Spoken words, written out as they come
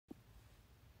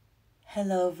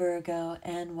Hello, Virgo,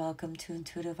 and welcome to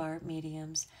Intuitive Art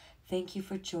Mediums. Thank you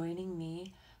for joining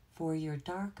me for your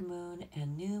dark moon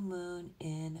and new moon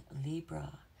in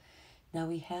Libra. Now,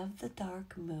 we have the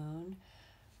dark moon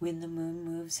when the moon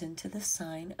moves into the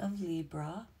sign of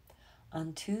Libra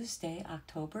on Tuesday,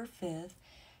 October 5th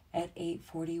at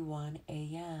 8:41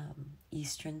 a.m.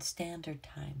 Eastern Standard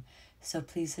Time. So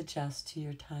please adjust to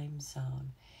your time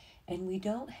zone. And we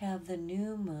don't have the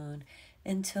new moon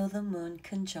until the moon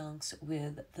conjuncts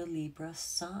with the Libra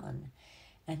sun.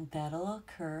 And that'll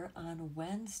occur on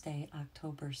Wednesday,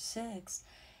 October 6th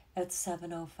at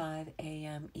 7:05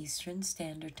 a.m. Eastern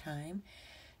Standard Time.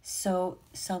 So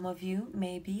some of you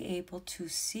may be able to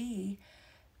see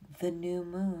the new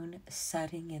moon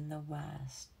setting in the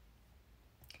west.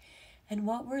 And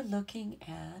what we're looking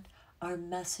at are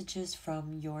messages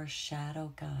from your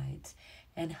shadow guides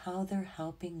and how they're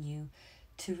helping you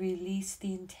to release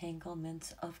the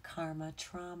entanglements of karma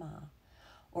trauma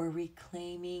or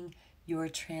reclaiming your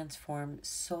transformed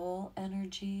soul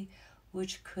energy,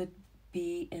 which could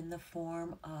be in the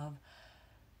form of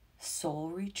soul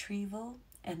retrieval.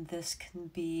 And this can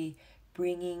be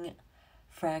bringing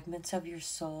fragments of your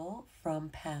soul from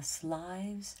past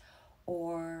lives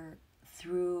or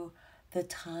through the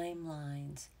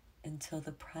timelines until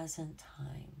the present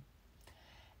time.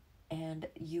 And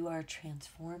you are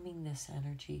transforming this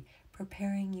energy,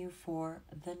 preparing you for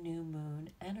the new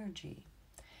moon energy.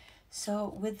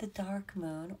 So with the dark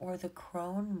moon or the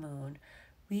crone moon,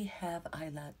 we have I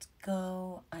let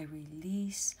go, I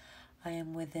release, I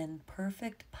am within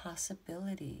perfect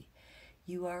possibility.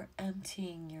 You are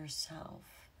emptying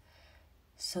yourself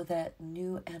so that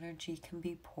new energy can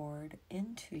be poured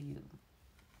into you.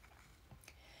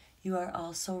 You are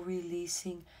also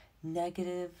releasing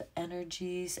negative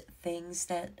energies, things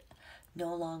that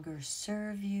no longer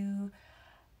serve you,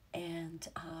 and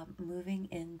moving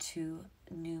into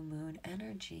new moon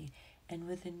energy. And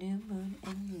with the new moon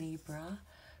in Libra,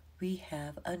 we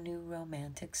have a new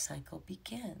romantic cycle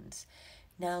begins.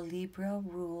 Now, Libra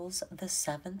rules the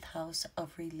seventh house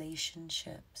of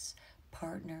relationships,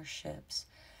 partnerships.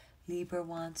 Libra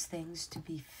wants things to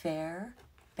be fair,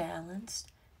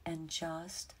 balanced, and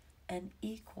just and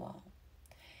equal.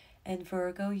 And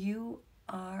Virgo, you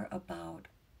are about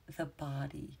the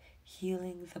body,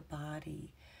 healing the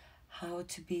body, how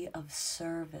to be of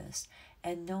service,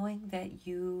 and knowing that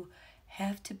you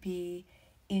have to be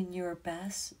in your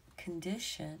best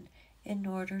condition in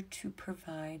order to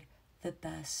provide the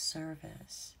best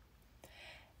service.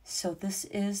 So this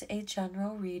is a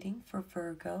general reading for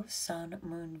Virgo, Sun,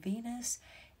 Moon, Venus,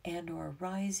 and or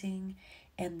rising,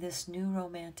 and this new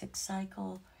romantic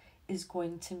cycle is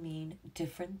going to mean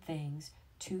different things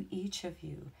to each of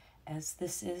you, as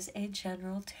this is a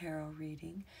general tarot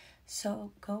reading.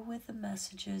 So go with the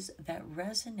messages that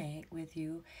resonate with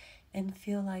you and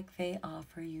feel like they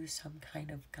offer you some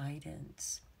kind of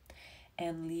guidance.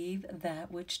 And leave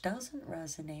that which doesn't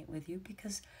resonate with you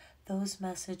because those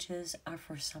messages are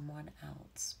for someone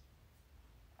else.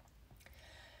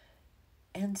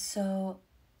 And so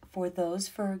for those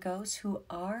Virgos who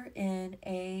are in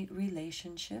a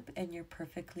relationship and you're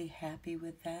perfectly happy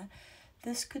with that,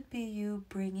 this could be you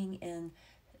bringing in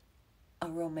a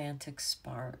romantic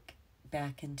spark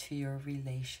back into your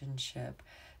relationship.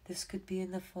 This could be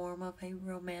in the form of a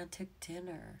romantic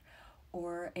dinner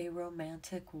or a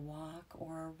romantic walk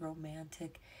or a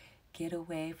romantic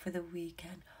getaway for the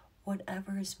weekend,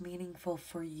 whatever is meaningful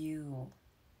for you.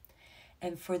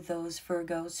 And for those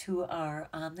Virgos who are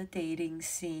on the dating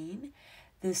scene,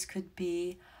 this could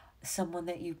be someone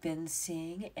that you've been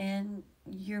seeing and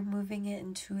you're moving it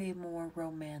into a more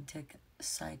romantic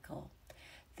cycle.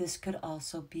 This could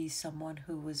also be someone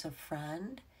who was a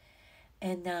friend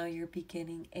and now you're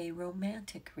beginning a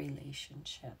romantic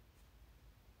relationship.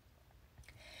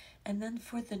 And then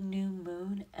for the new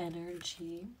moon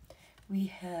energy, we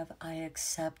have I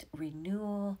accept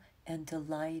renewal and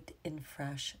delight in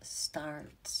fresh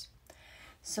starts.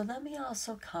 So let me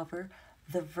also cover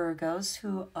the Virgos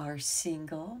who are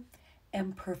single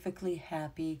and perfectly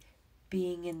happy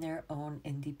being in their own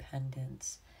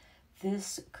independence.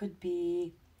 This could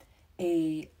be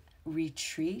a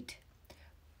retreat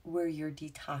where you're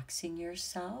detoxing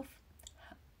yourself,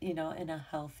 in a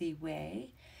healthy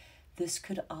way. This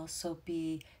could also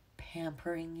be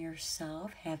pampering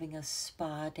yourself, having a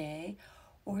spa day,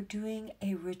 or doing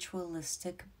a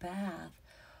ritualistic bath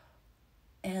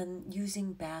and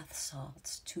using bath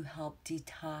salts to help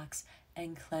detox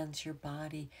and cleanse your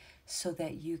body so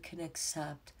that you can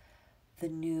accept the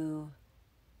new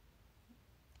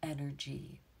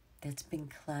energy that's been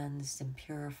cleansed and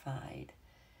purified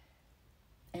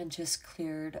and just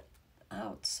cleared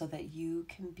out so that you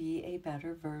can be a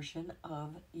better version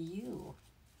of you,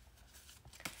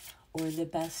 or the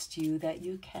best you that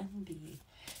you can be.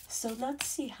 So let's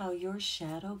see how your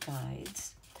shadow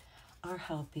guides are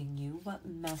helping you, what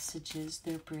messages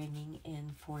they're bringing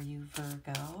in for you,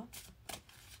 Virgo.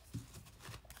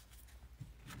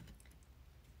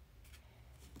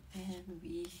 And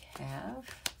we have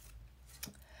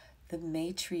the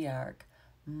matriarch,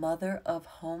 mother of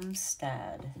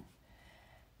homestead.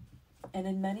 And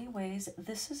in many ways,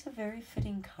 this is a very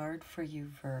fitting card for you,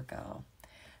 Virgo.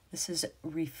 This is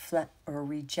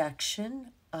rejection,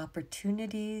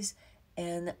 opportunities,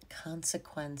 and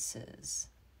consequences.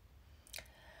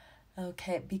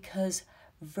 Okay, because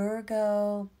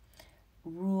Virgo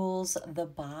rules the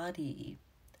body.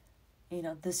 You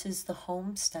know, this is the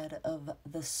homestead of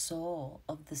the soul,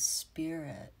 of the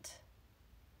spirit.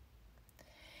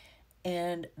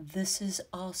 And this is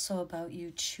also about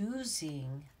you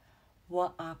choosing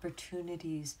what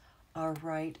opportunities are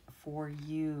right for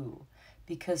you,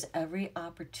 because every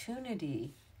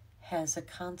opportunity has a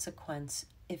consequence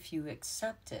if you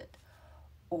accept it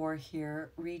or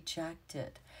here reject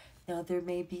it. Now, there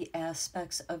may be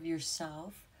aspects of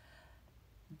yourself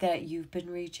that you've been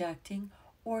rejecting,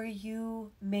 or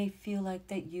you may feel like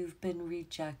that you've been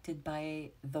rejected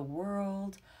by the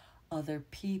world, other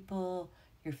people,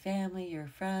 your family, your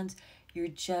friends. You're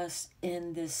just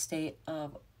in this state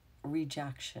of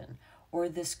rejection. Or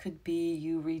this could be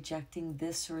you rejecting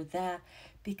this or that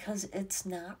because it's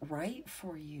not right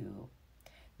for you.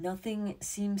 Nothing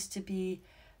seems to be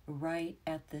right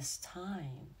at this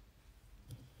time.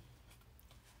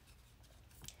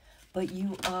 But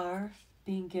you are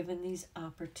being given these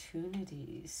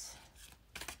opportunities.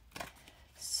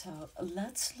 So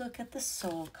let's look at the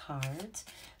soul cards.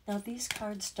 Now, these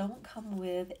cards don't come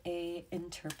with a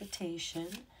interpretation,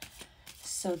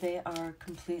 so they are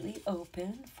completely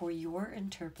open for your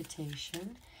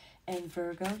interpretation. And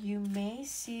Virgo, you may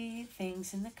see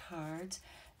things in the cards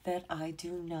that I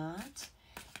do not,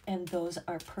 and those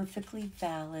are perfectly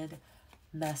valid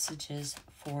messages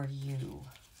for you,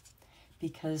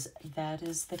 because that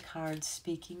is the card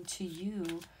speaking to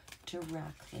you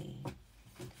directly.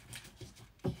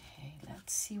 Okay,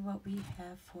 let's see what we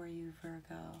have for you,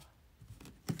 Virgo.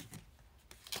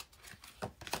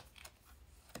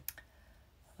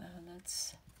 Well,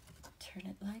 let's turn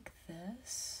it like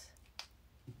this.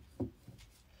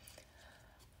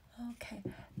 Okay,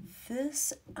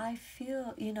 this, I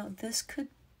feel, this could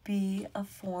be a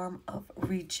form of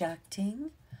rejecting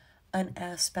an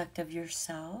aspect of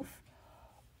yourself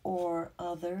or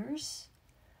others,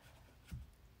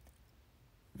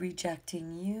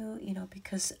 rejecting you,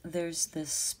 because there's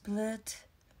this split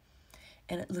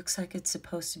and it looks like it's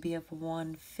supposed to be of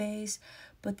one face,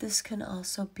 but this can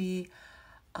also be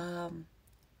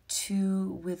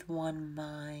two with one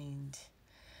mind.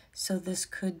 So this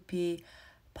could be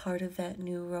part of that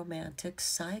new romantic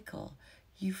cycle.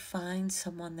 You find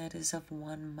someone that is of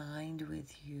one mind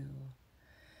with you,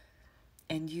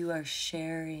 and you are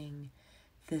sharing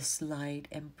this light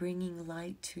and bringing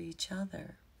light to each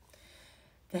other.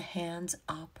 The hands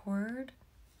upward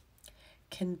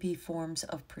can be forms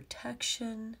of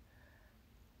protection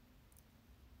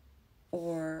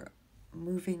or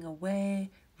moving away,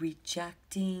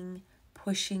 rejecting,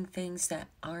 pushing things that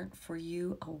aren't for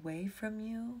you away from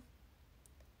you.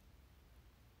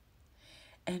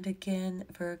 And again,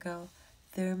 Virgo,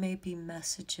 there may be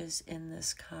messages in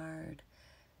this card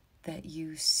that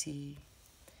you see.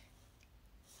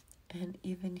 And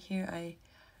even here, I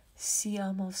see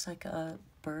almost like a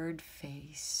bird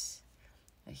face.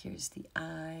 Here's the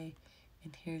eye,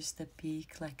 and here's the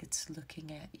beak like it's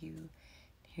looking at you.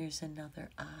 Here's another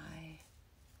eye.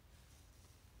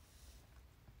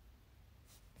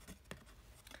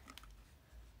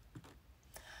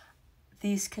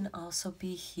 These can also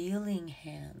be healing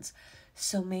hands.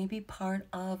 So maybe part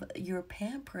of your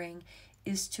pampering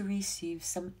is to receive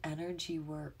some energy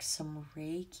work, some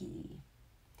Reiki.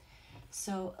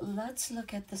 So let's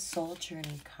look at the soul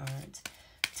journey cards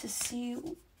to see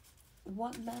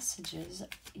what messages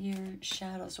your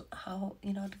shadows, how,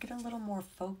 to get a little more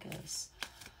focus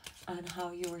on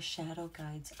how your shadow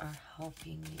guides are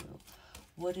helping you.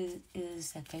 What it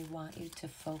is that they want you to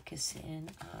focus in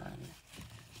on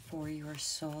for your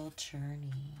soul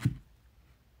journey.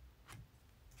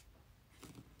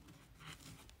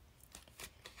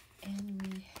 And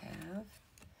we have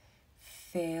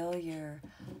failure.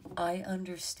 I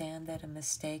understand that a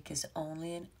mistake is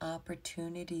only an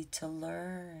opportunity to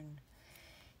learn.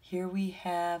 Here we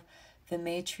have the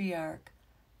matriarch,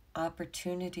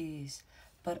 opportunities,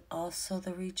 but also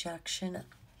the rejection.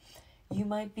 You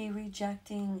might be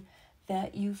rejecting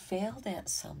that you failed at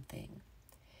something.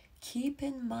 Keep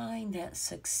in mind that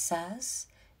success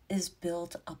is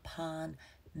built upon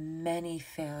many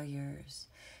failures,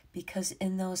 because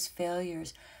in those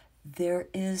failures, there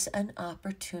is an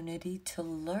opportunity to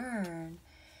learn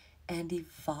and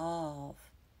evolve,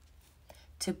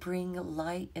 to bring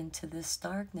light into this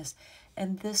darkness.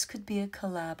 And this could be a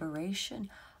collaboration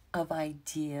of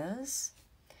ideas.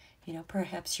 You know,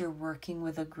 perhaps you're working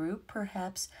with a group,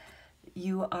 perhaps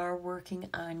you are working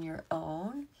on your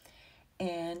own,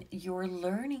 and you're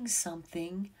learning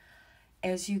something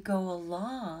as you go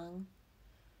along,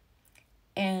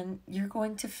 and you're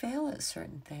going to fail at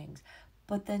certain things.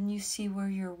 But then you see where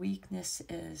your weakness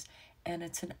is, and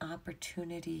it's an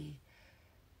opportunity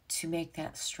to make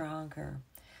that stronger.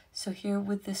 So here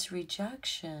with this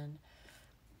rejection,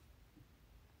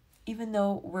 even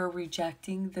though we're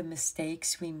rejecting the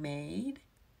mistakes we made,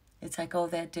 it's like, oh,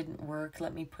 that didn't work,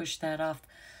 let me push that off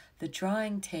the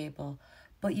drawing table.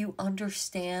 But you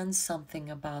understand something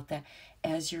about that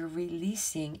as you're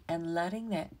releasing and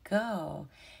letting that go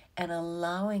and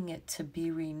allowing it to be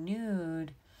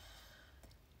renewed.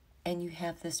 And you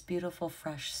have this beautiful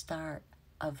fresh start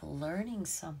of learning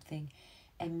something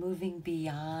and moving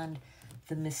beyond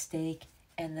the mistake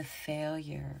and the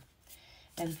failure.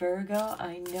 And Virgo,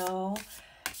 I know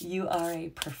you are a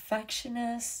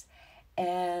perfectionist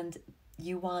and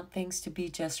you want things to be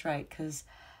just right, because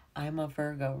I'm a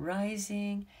Virgo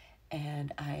rising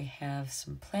and I have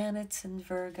some planets in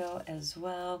Virgo as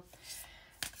well.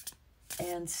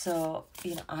 And so,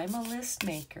 you know, I'm a list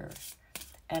maker.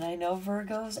 And I know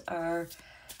Virgos are,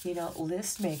 you know,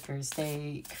 list makers.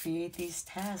 They create these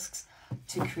tasks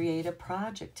to create a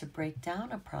project, to break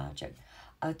down a project,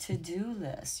 a to-do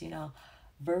list. You know,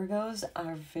 Virgos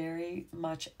are very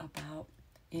much about,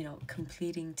 you know,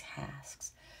 completing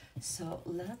tasks. So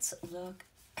let's look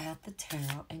at the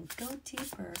tarot and go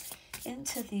deeper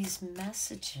into these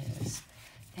messages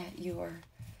that your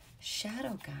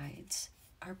shadow guides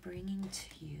are bringing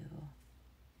to you.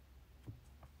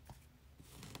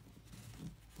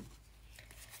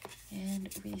 And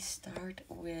we start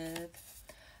with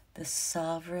the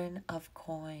Sovereign of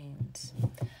Coins.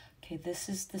 Okay, this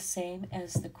is the same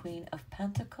as the Queen of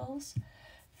Pentacles.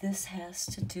 This has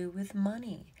to do with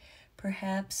money.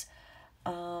 Perhaps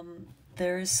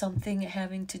there is something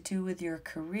having to do with your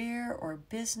career or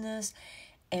business,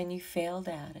 and you failed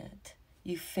at it.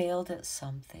 You failed at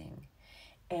something.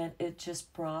 And it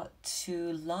just brought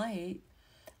to light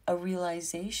a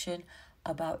realization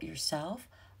about yourself,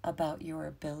 about your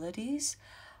abilities.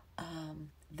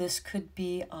 This could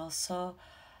be also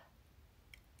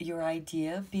your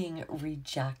idea being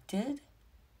rejected,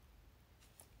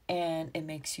 and it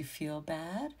makes you feel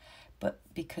bad, but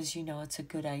because you know it's a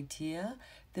good idea,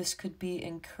 this could be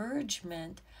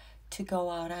encouragement to go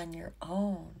out on your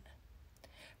own.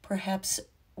 Perhaps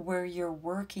where you're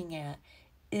working at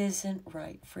isn't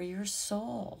right for your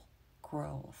soul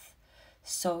growth.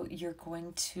 So you're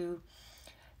going to,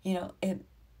 you know,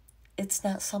 it's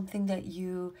not something that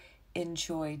you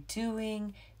enjoy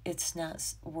doing. It's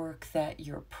not work that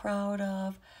you're proud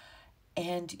of.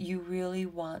 And you really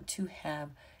want to have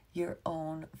your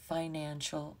own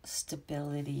financial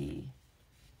stability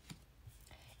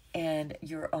and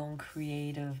your own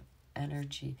creative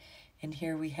energy. And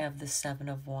here we have the Seven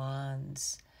of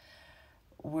Wands,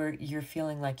 where you're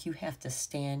feeling like you have to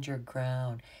stand your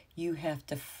ground. You have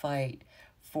to fight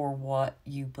for what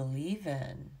you believe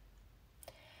in,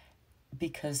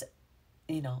 because,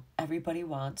 you know, everybody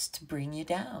wants to bring you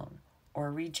down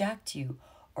or reject you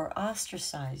or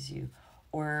ostracize you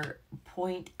or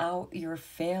point out your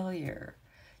failure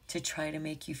to try to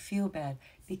make you feel bad,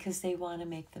 because they want to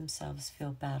make themselves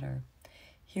feel better.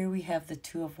 Here we have the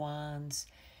Two of Wands.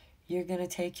 You're going to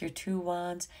take your two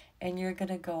wands and you're going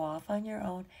to go off on your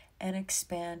own and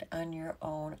expand on your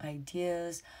own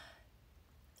ideas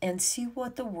and see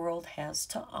what the world has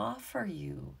to offer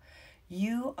you.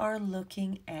 You are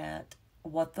looking at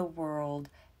what the world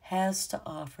has to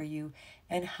offer you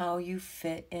and how you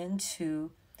fit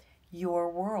into your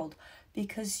world,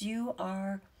 because you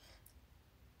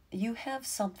have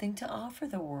something to offer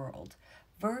the world.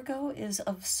 Virgo is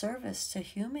of service to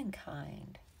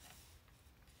humankind.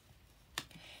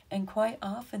 And quite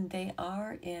often they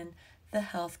are in the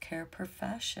healthcare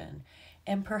profession.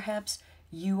 And perhaps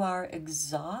you are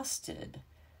exhausted,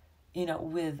 you know,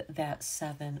 with that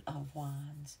Seven of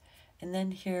Wands. And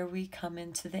then here we come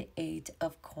into the Eight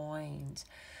of Coins.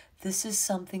 This is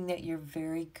something that you're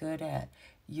very good at,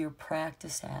 you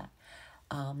practice at.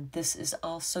 This is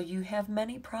also, you have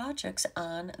many projects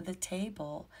on the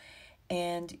table,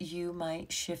 and you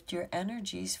might shift your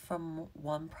energies from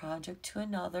one project to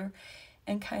another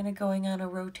and kind of going on a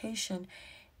rotation,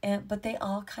 but they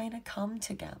all kind of come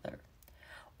together.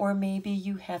 Or maybe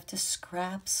you have to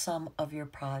scrap some of your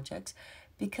projects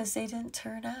because they didn't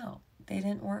turn out, they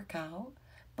didn't work out,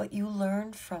 but you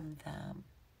learned from them.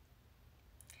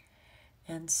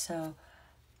 And so,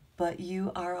 but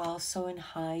you are also in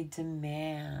high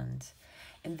demand.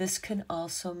 And this can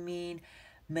also mean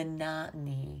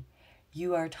monotony.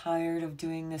 You are tired of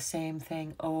doing the same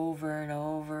thing over and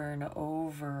over and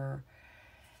over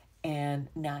and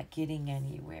not getting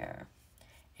anywhere.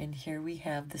 And here we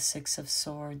have the Six of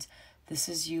Swords. This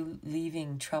is you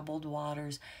leaving troubled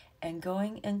waters and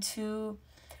going into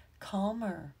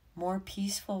calmer, more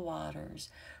peaceful waters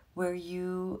where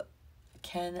you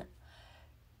can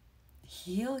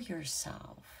heal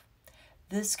yourself.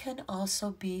 This can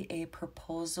also be a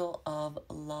proposal of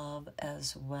love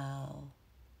as well,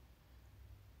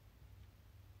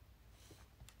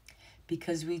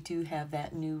 because we do have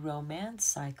that new romance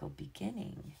cycle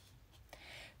beginning.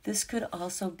 This could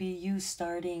also be you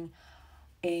starting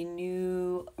a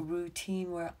new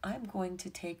routine where I'm going to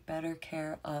take better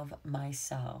care of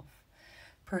myself.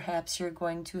 Perhaps you're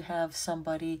going to have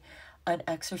somebody, an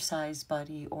exercise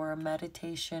buddy or a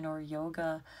meditation or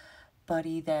yoga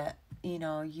buddy that, you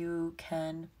know, you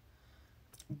can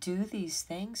do these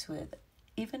things with,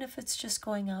 even if it's just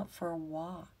going out for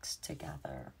walks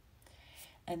together.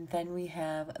 And then we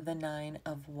have the Nine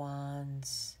of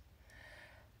Wands.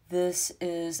 This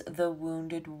is the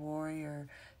wounded warrior.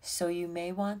 So you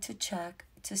may want to check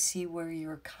to see where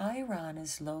your Chiron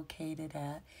is located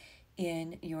at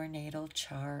in your natal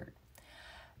chart,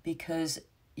 because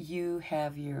you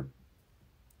have your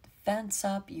fence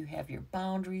up, you have your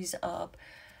boundaries up.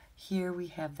 Here we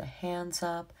have the hands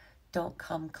up. Don't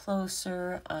come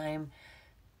closer. I'm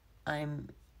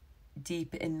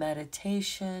deep in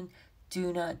meditation.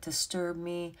 Do not disturb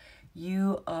me.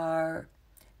 You are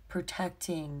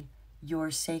protecting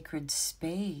your sacred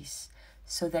space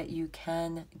so that you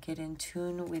can get in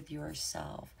tune with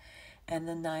yourself. And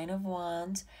the Nine of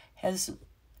Wands has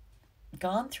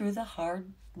gone through the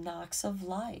hard knocks of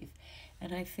life.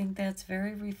 And I think that's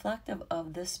very reflective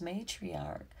of this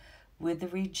matriarch, with the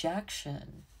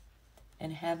rejection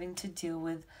and having to deal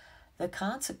with the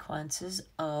consequences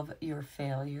of your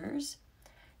failures,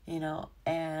 you know,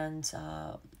 and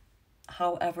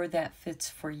however that fits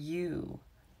for you.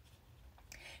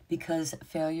 Because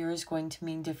failure is going to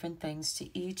mean different things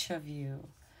to each of you.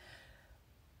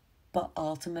 But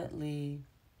ultimately,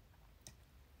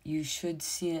 you should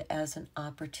see it as an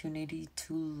opportunity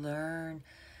to learn,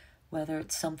 whether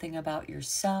it's something about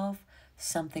yourself,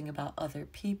 something about other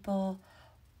people,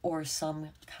 or some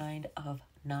kind of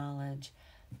knowledge.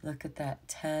 Look at that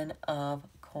 10 of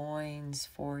coins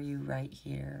for you right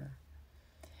here.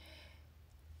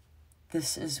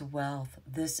 This is wealth.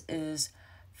 This is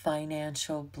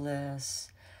financial bliss.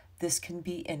 This can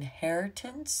be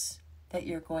inheritance that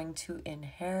you're going to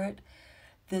inherit.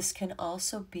 This can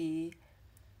also be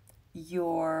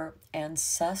your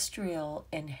ancestral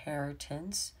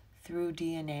inheritance through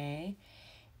DNA,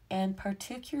 and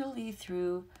particularly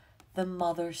through the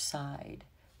mother side,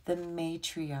 the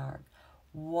matriarch.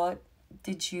 What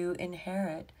did you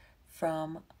inherit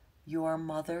from your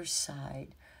mother's side?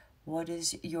 What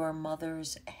is your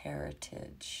mother's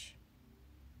heritage?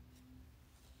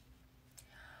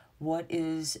 What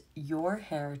is your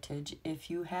heritage if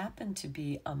you happen to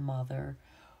be a mother?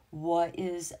 What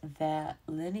is that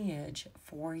lineage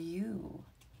for you?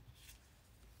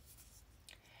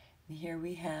 And here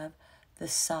we have the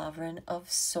Sovereign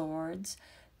of Swords.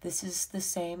 This is the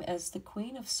same as the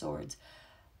Queen of Swords.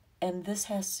 And this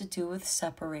has to do with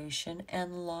separation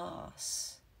and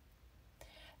loss.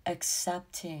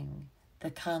 Accepting the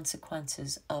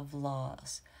consequences of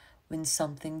loss when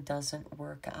something doesn't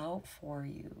work out for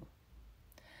you.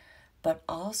 But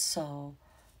also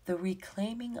the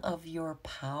reclaiming of your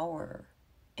power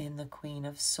in the Queen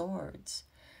of Swords.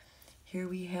 Here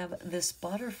we have this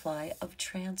butterfly of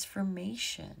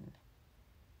transformation.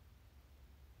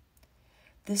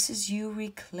 This is you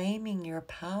reclaiming your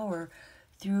power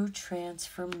through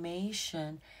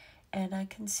transformation. And I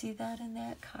can see that in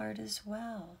that card as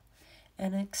well.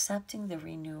 And accepting the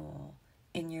renewal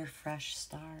in your fresh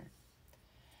start.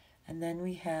 And then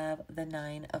we have the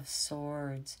Nine of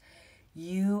Swords.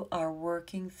 You are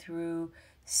working through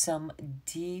some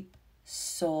deep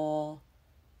soul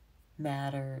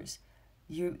matters.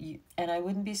 And I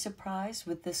wouldn't be surprised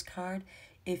with this card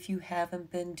if you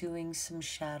haven't been doing some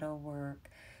shadow work.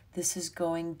 This is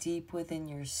going deep within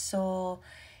your soul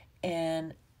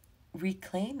and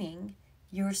reclaiming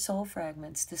your soul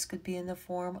fragments. This could be in the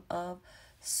form of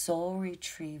soul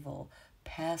retrieval,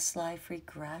 past life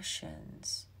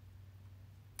regressions,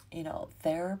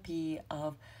 therapy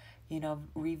of,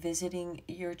 revisiting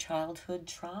your childhood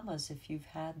traumas if you've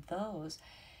had those,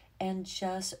 and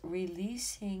just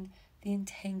releasing the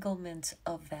entanglements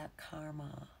of that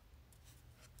karma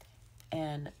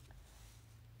and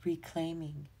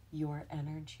reclaiming your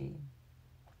energy.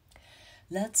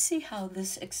 Let's see how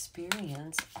this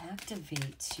experience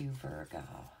activates you, Virgo.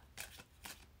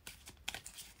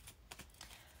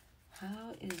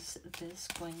 How is this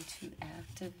going to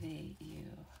activate you?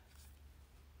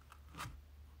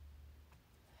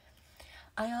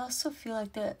 I also feel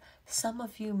like that some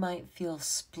of you might feel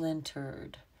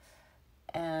splintered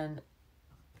and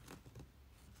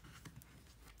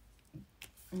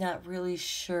not really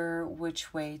sure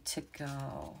which way to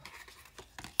go.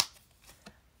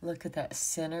 Look at that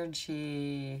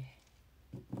synergy.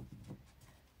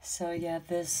 So yeah,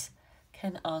 this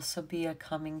can also be a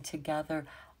coming together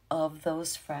of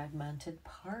those fragmented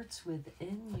parts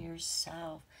within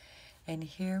yourself. And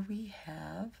here we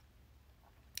have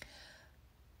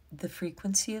the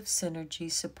frequency of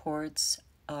synergy supports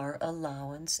our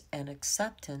allowance and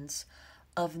acceptance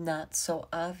of not so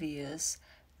obvious,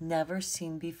 never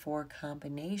seen before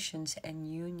combinations and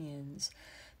unions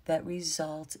that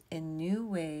result in new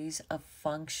ways of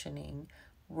functioning,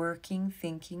 working,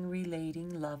 thinking,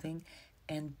 relating, loving,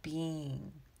 and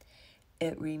being.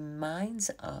 It reminds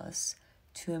us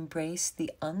to embrace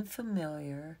the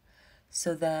unfamiliar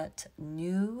so that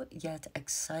new yet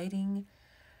exciting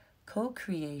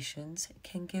co-creations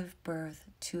can give birth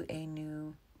to a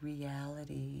new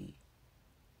reality.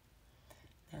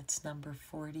 That's number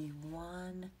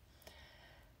 41.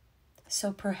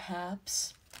 So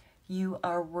perhaps you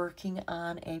are working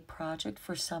on a project.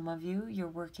 For some of you, you're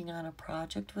working on a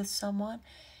project with someone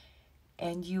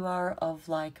and you are of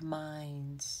like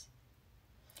minds.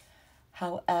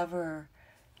 However,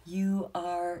 you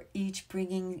are each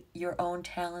bringing your own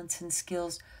talents and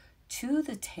skills to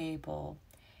the table,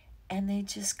 and they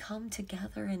just come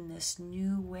together in this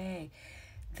new way.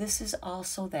 This is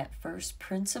also that first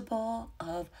principle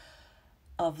of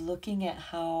looking at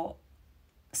how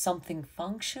something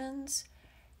functions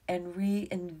and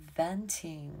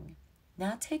reinventing,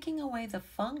 not taking away the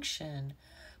function,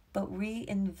 but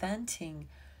reinventing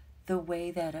the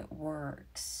way that it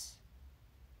works.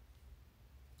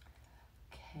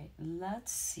 Okay,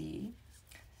 let's see.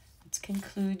 Let's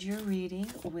conclude your reading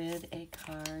with a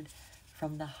card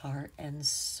from the heart and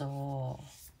soul.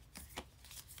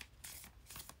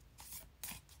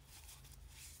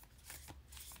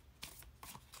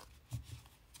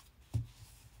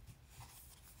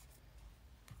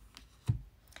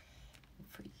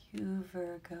 For you,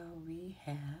 Virgo, we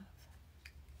have...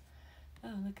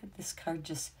 Oh, look at this card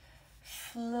just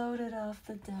floated off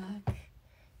the deck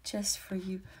just for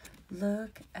you.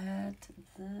 Look at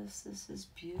this. This is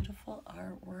beautiful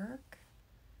artwork.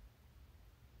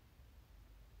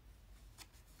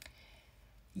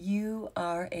 You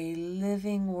are a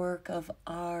living work of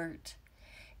art,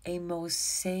 a most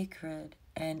sacred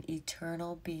and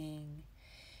eternal being,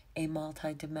 a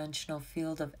multidimensional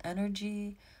field of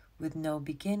energy with no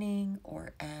beginning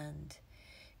or end.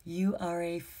 You are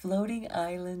a floating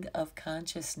island of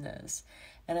consciousness.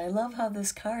 And I love how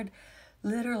this card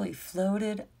literally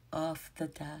floated off the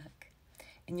deck.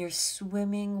 And you're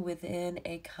swimming within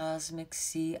a cosmic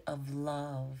sea of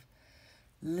love.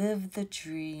 Live the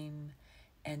dream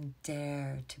and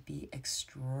dare to be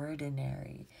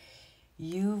extraordinary.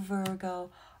 You,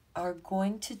 Virgo, are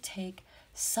going to take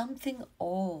something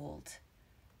old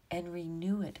and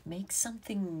renew it. Make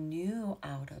something new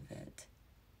out of it.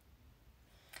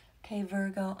 Okay,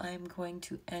 Virgo, I'm going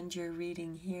to end your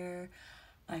reading here.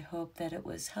 I hope that it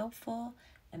was helpful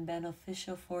and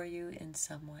beneficial for you in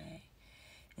some way.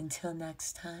 Until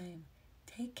next time,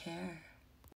 take care.